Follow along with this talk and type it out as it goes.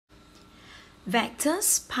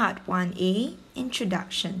Vectors Part 1a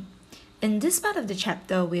Introduction. In this part of the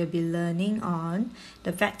chapter, we'll be learning on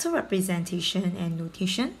the vector representation and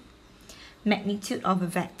notation, magnitude of a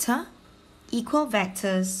vector, equal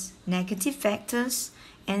vectors, negative vectors,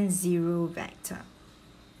 and zero vector.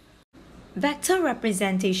 Vector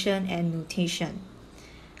representation and notation.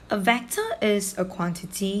 A vector is a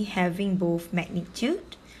quantity having both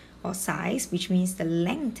magnitude or size, which means the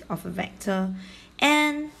length of a vector,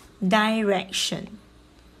 and direction.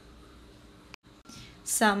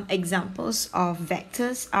 Some examples of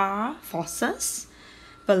vectors are forces,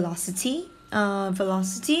 velocity.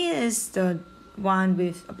 Velocity is the one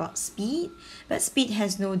with about speed, but speed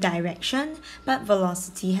has no direction, but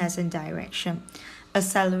velocity has a direction.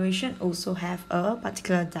 Acceleration also have a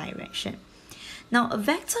particular direction. Now, a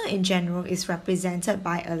vector in general is represented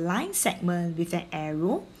by a line segment with an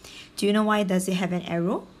arrow. Do you know why does it have an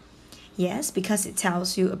arrow? Yes, because it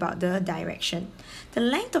tells you about the direction. The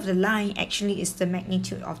length of the line actually is the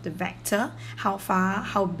magnitude of the vector, how far,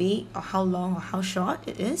 how big, or how long, or how short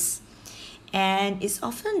it is. And it's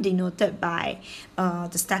often denoted by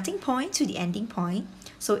the starting point to the ending point.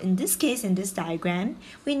 So in this case, in this diagram,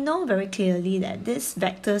 we know very clearly that this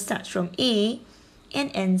vector starts from A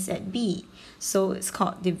and ends at B. So it's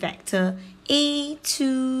called the vector A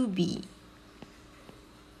to B,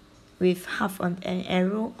 with half an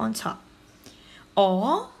arrow on top.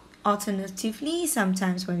 Or alternatively,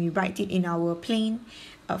 sometimes when we write it in our plain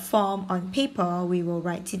form on paper, we will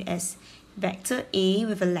write it as vector A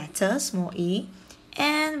with a letter, small a,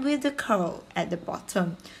 and with the curl at the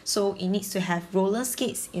bottom. So it needs to have roller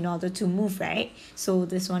skates in order to move, right? So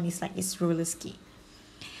this one is like its roller skate.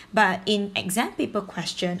 But in exam paper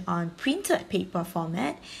question on printed paper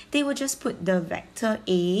format, they will just put the vector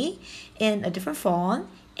A in a different font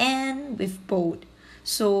and with bold.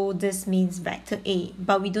 So this means vector A,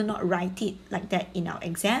 but we do not write it like that in our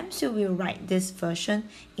exam, so we'll write this version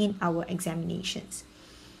in our examinations.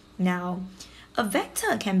 Now, a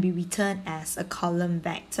vector can be written as a column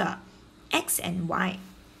vector, x and y.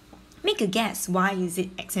 Make a guess, why is it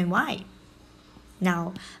x and y?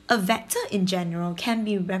 Now, a vector in general can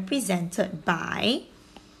be represented by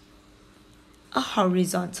a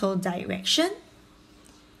horizontal direction,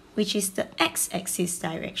 which is the x-axis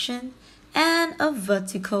direction, and a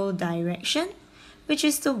vertical direction, which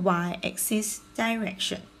is the y-axis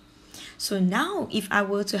direction. So now, if I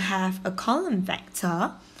were to have a column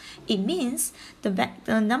vector, it means the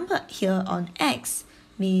vector number here on x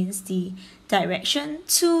means the direction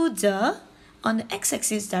to the, on the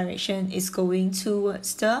x-axis direction is going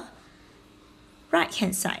towards the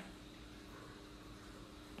right-hand side.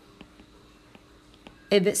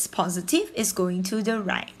 If it's positive, it's going to the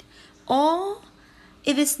right. Or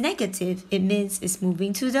if it's negative, it means it's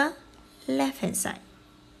moving to the left-hand side.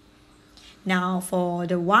 Now for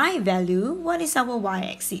the y value, what is our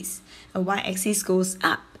y-axis? A y-axis goes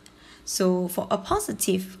up. So for a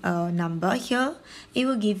positive number here, it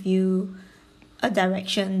will give you a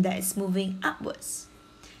direction that is moving upwards.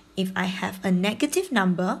 If I have a negative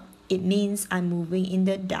number, it means I'm moving in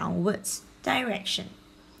the downwards direction.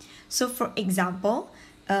 So for example,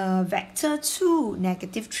 vector 2,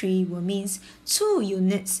 -3 will means 2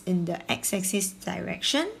 units in the x-axis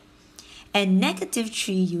direction and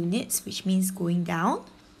 -3 units, which means going down,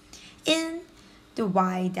 in the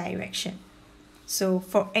y direction. So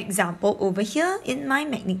for example, over here in my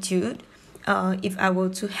magnitude, if I were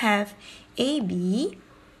to have AB,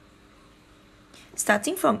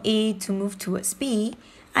 starting from A to move towards B,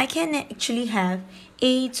 I can actually have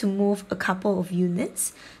A to move a couple of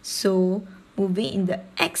units. So moving in the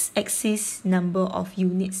x-axis number of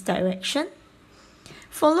units direction,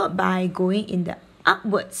 followed by going in the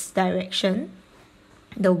upwards direction,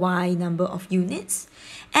 the y number of units,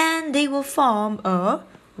 and they will form a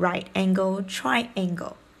right angle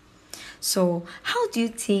triangle. So how do you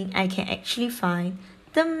think I can actually find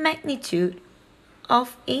the magnitude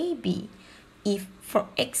of AB? If, for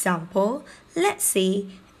example, let's say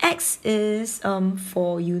x is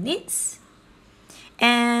 4 units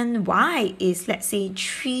and y is, let's say,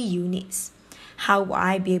 3 units, how will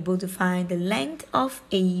I be able to find the length of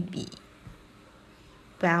AB?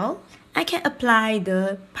 Well, I can apply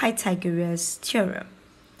the Pythagoras theorem.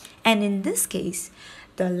 And in this case,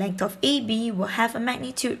 the length of AB will have a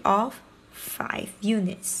magnitude of 5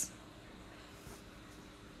 units.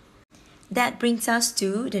 That brings us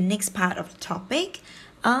to the next part of the topic,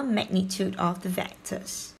 a magnitude of the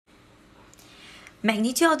vectors.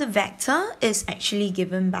 Magnitude of the vector is actually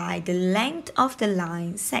given by the length of the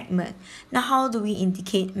line segment. Now, how do we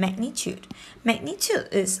indicate magnitude? Magnitude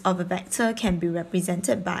of a vector can be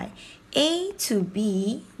represented by A to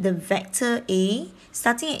B, the vector A,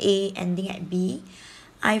 starting at A, ending at B,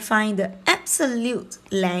 I find the absolute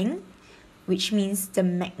length, which means the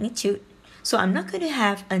magnitude. So I'm not going to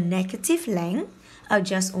have a negative length, I'll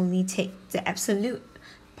just only take the absolute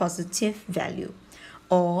positive value.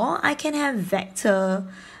 Or I can have vector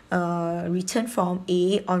written from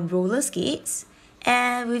A on roller skates,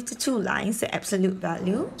 and with the two lines, the absolute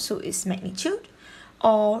value, so it's magnitude.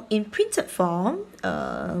 Or in printed form,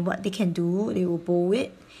 what they can do, they will bold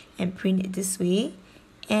it and print it this way,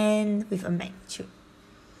 and with a magnitude.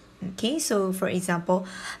 Okay, so for example,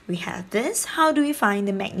 we have this. How do we find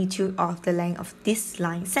the magnitude of the length of this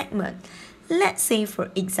line segment? Let's say,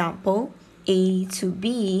 for example, A to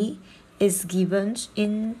B is given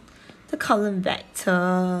in the column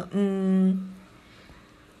vector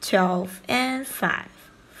 12 and 5.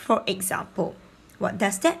 For example, what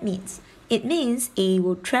does that mean? It means A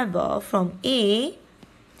will travel from A,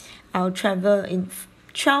 I'll travel in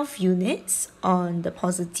 12 units on the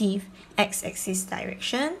positive x-axis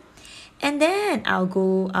direction, and then I'll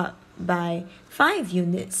go up by 5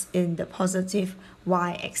 units in the positive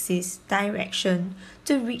y-axis direction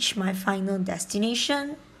to reach my final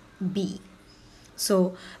destination, B.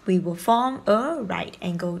 So we will form a right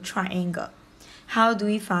angle triangle. How do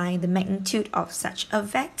we find the magnitude of such a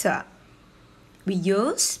vector? We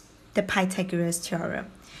use the Pythagoras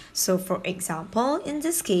theorem. So for example, in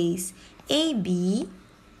this case, AB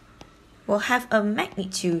will have a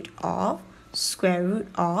magnitude of square root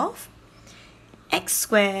of x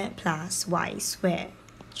squared plus y squared,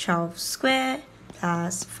 12 squared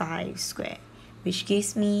plus 5 squared, which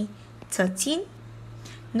gives me 13.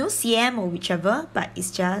 No cm or whichever, but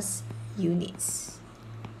it's just units.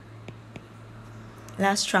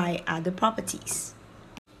 Let's try other properties.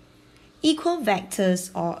 Equal vectors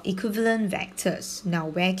or equivalent vectors. Now,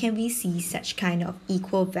 where can we see such kind of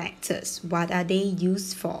equal vectors? What are they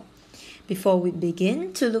used for? Before we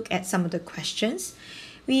begin to look at some of the questions,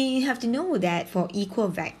 we have to know that for equal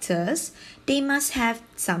vectors, they must have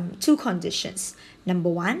two conditions. Number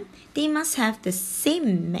one, they must have the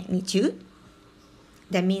same magnitude.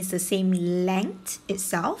 That means the same length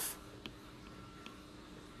itself.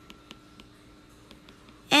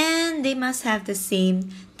 And they must have the same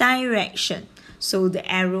direction. So the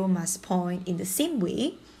arrow must point in the same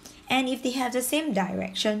way. And if they have the same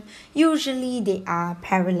direction, usually they are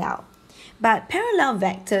parallel. But parallel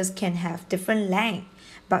vectors can have different length.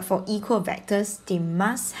 But for equal vectors, they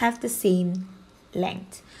must have the same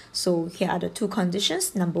length. So here are the two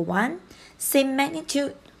conditions. Number one, same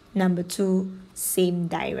magnitude. Number two, same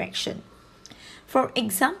direction. For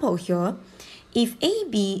example here, if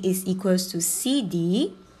AB is equals to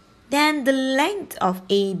CD, then the length of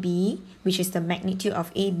AB, which is the magnitude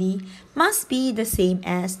of AB, must be the same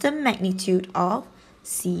as the magnitude of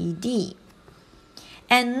CD.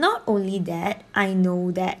 And not only that, I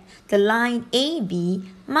know that the line AB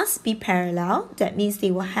must be parallel. That means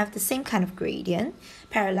they will have the same kind of gradient,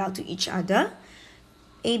 parallel to each other.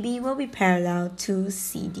 AB will be parallel to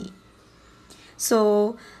CD.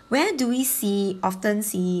 So where do we often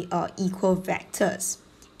see equal vectors?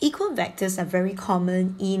 Equal vectors are very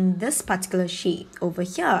common in this particular shape over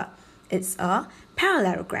here. It's a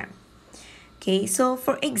parallelogram. Okay, so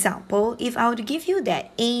for example, if I were to give you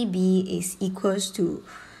that AB is equals to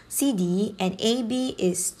CD and AB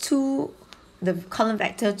is 2, the column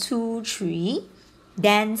vector 2, 3,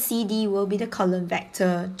 then CD will be the column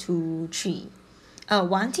vector 2, 3.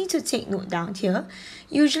 One thing to take note down here,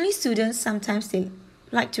 usually students sometimes they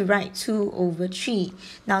like to write 2 over 3.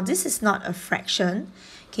 Now this is not a fraction.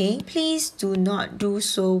 Okay, please do not do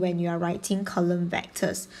so when you are writing column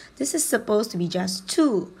vectors. This is supposed to be just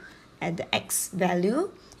 2 at the x value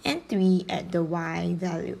and 3 at the y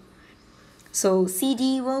value. So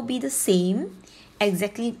CD will be the same,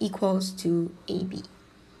 exactly equals to AB.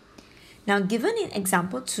 Now given in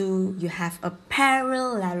example 2, you have a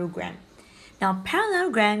parallelogram. Now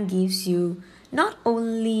parallelogram gives you not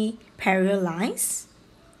only parallel lines,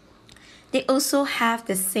 they also have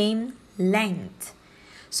the same length.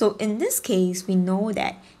 So in this case, we know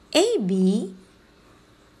that AB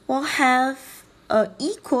will have an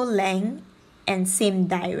equal length and same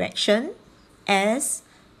direction as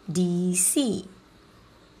DC.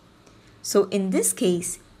 So in this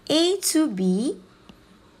case, A to B,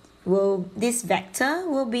 this vector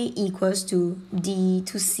will be equals to D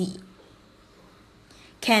to C.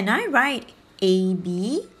 Can I write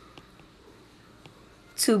AB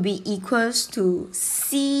to be equals to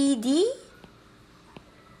CD?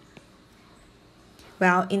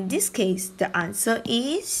 Well, in this case, the answer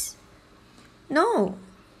is no.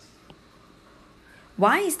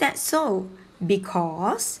 Why is that so?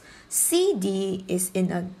 Because CD is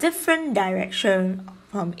in a different direction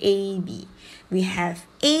from AB. We have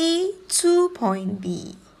A to point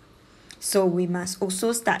B. So we must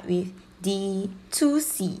also start with D to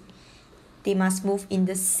C. They must move in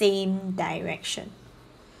the same direction.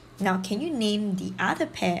 Now, can you name the other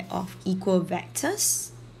pair of equal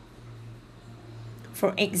vectors?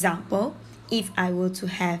 For example, if I were to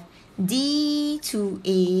have D to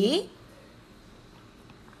A,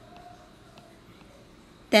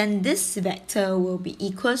 then this vector will be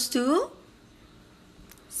equals to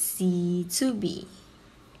C to B.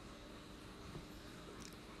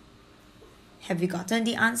 Have you gotten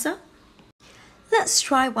the answer? Let's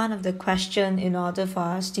try one of the questions in order for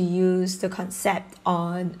us to use the concept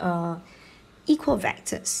on equal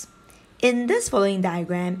vectors. In this following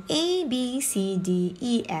diagram, A, B, C, D,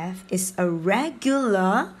 E, F is a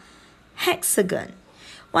regular hexagon.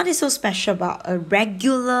 What is so special about a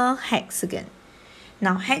regular hexagon?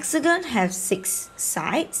 Now, hexagon have 6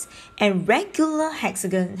 sides and regular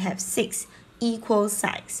hexagon have 6 equal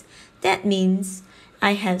sides. That means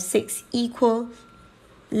I have 6 equal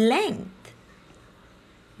length,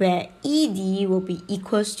 where ED will be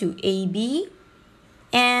equals to AB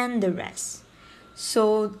and the rest.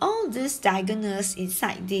 So all these diagonals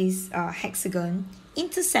inside this hexagon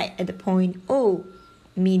intersect at the point O,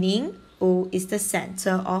 meaning O is the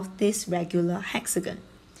center of this regular hexagon.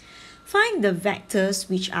 Find the vectors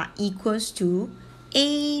which are equals to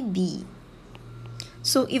AB.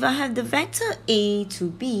 So if I have the vector A to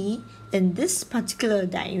B in this particular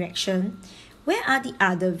direction, where are the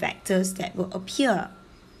other vectors that will appear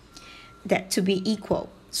that to be equal?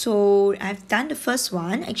 So I've done the first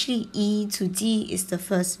one. Actually, E to D is the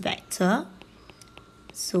first vector.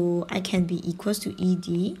 So I can be equals to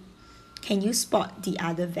ED. Can you spot the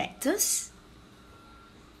other vectors?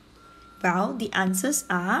 Well, the answers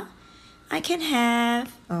are, I can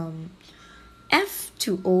have F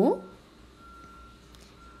to O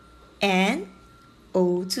and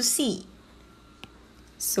O to C.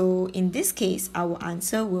 So in this case, our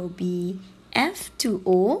answer will be F to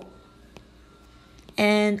O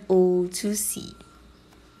and O to C.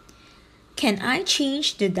 Can I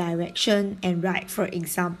change the direction and write, for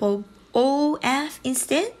example, OF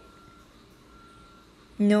instead?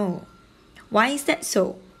 No. Why is that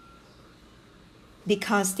so?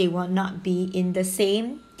 Because they will not be in the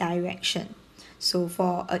same direction. So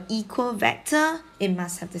for an equal vector, it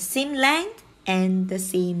must have the same length and the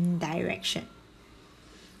same direction.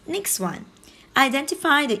 Next one,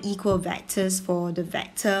 identify the equal vectors for the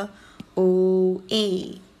vector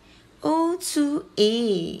OA. O to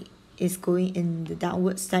A is going in the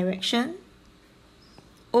downwards direction.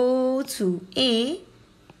 O to A.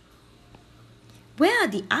 Where are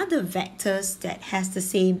the other vectors that has the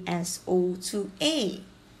same as O to A?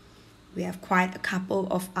 We have quite a couple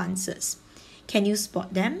of answers. Can you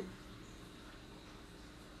spot them?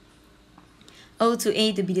 O to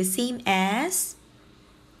A to be the same as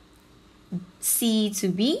C to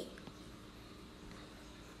B,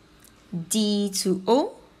 D to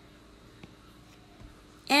O,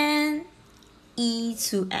 and E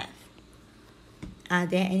to F. Are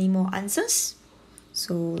there any more answers?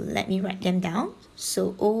 So let me write them down.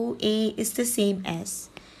 So OA is the same as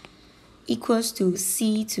equals to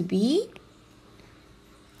C to B,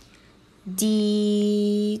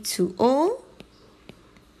 D to O,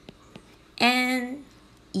 and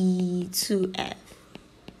E to F.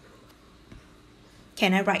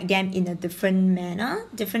 Can I write them in a different manner,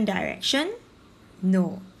 different direction?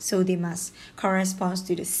 No. So they must correspond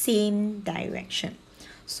to the same direction.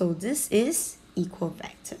 So this is equal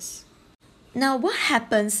vectors. Now what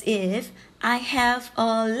happens if I have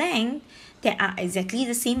a length that are exactly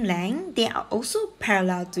the same length? They are also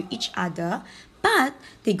parallel to each other, but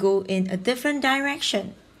they go in a different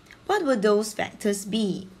direction. What will those vectors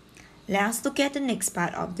be? Let's look at the next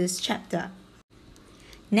part of this chapter.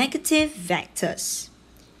 Negative vectors.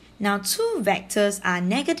 Now two vectors are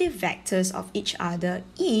negative vectors of each other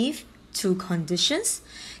if two conditions.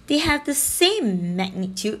 They have the same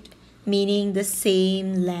magnitude, meaning the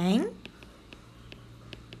same length,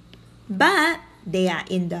 but they are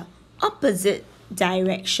in the opposite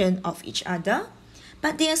direction of each other,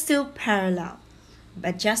 but they are still parallel,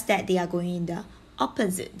 but just that they are going in the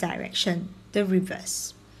opposite direction, the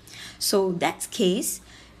reverse. So that case,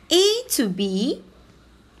 A to B,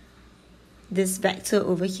 this vector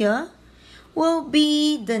over here, will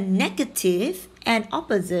be the negative and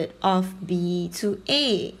opposite of B to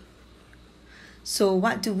A. So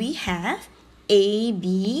what do we have?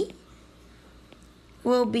 AB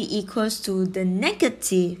will be equals to the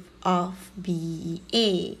negative of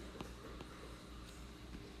BA.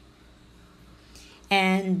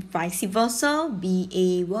 and vice versa,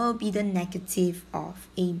 BA will be the negative of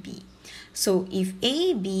AB. So if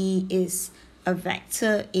AB is a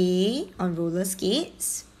vector A on roller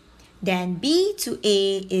skates, then B to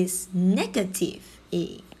A is negative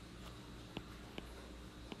A.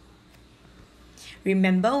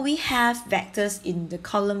 Remember, we have vectors in the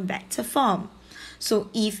column vector form. So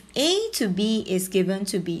if A to B is given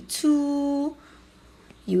to be 2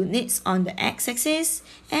 units on the x-axis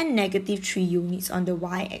and negative 3 units on the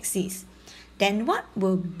y-axis, then what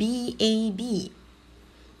will BA be?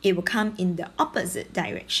 It will come in the opposite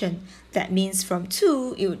direction. That means from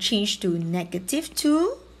 2, it will change to negative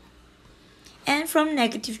 2. And from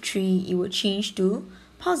negative 3, it will change to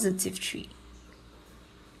positive 3.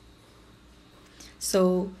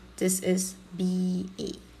 So this is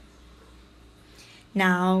BA.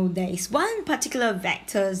 Now, there is one particular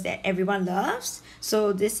vector that everyone loves.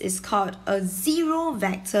 So this is called a zero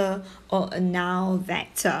vector or a null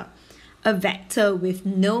vector. A vector with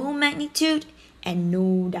no magnitude and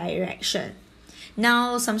no direction.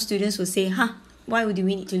 Now, some students will say, why would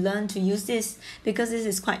we need to learn to use this? Because this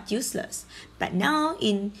is quite useless. But now,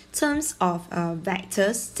 in terms of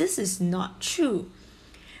vectors, this is not true.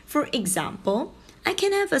 For example, I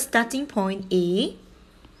can have a starting point A.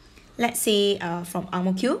 Let's say from Ang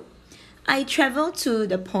Mo Kio, I travel to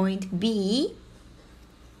the point B,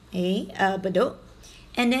 Bedok,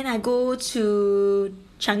 and then I go to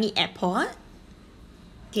Changi Airport,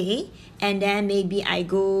 and then maybe I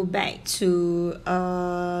go back to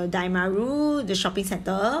Daimaru, the shopping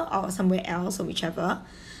center, or somewhere else, or whichever.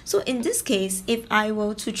 So in this case, if I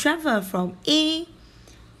were to travel from A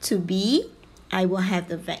to B, I will have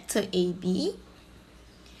the vector AB,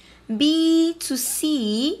 B to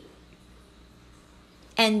C,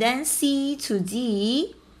 and then C to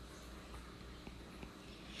D.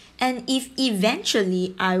 And if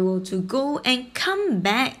eventually I were to go and come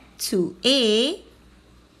back to A,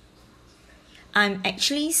 I'm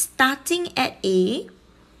actually starting at A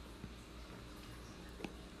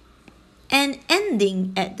and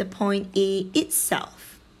ending at the point A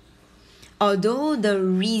itself. Although the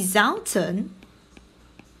resultant,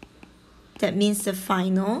 that means the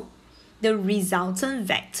final, the resultant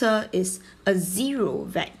vector is a zero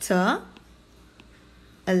vector,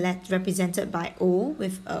 represented by O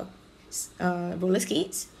with a roller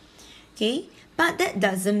skates. But that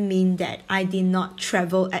doesn't mean that I did not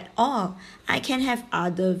travel at all. I can have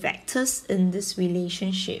other vectors in this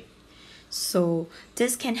relationship. So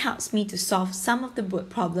this can help me to solve some of the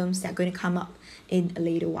word problems that are going to come up in a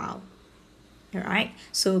later while. Alright,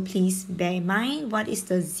 so please bear in mind what is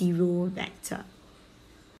the zero vector.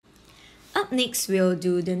 Up next, we'll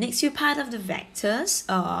do the next few part of the vectors,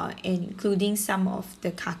 including some of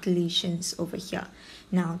the calculations over here.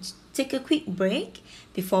 Now, take a quick break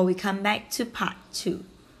before we come back to part 2.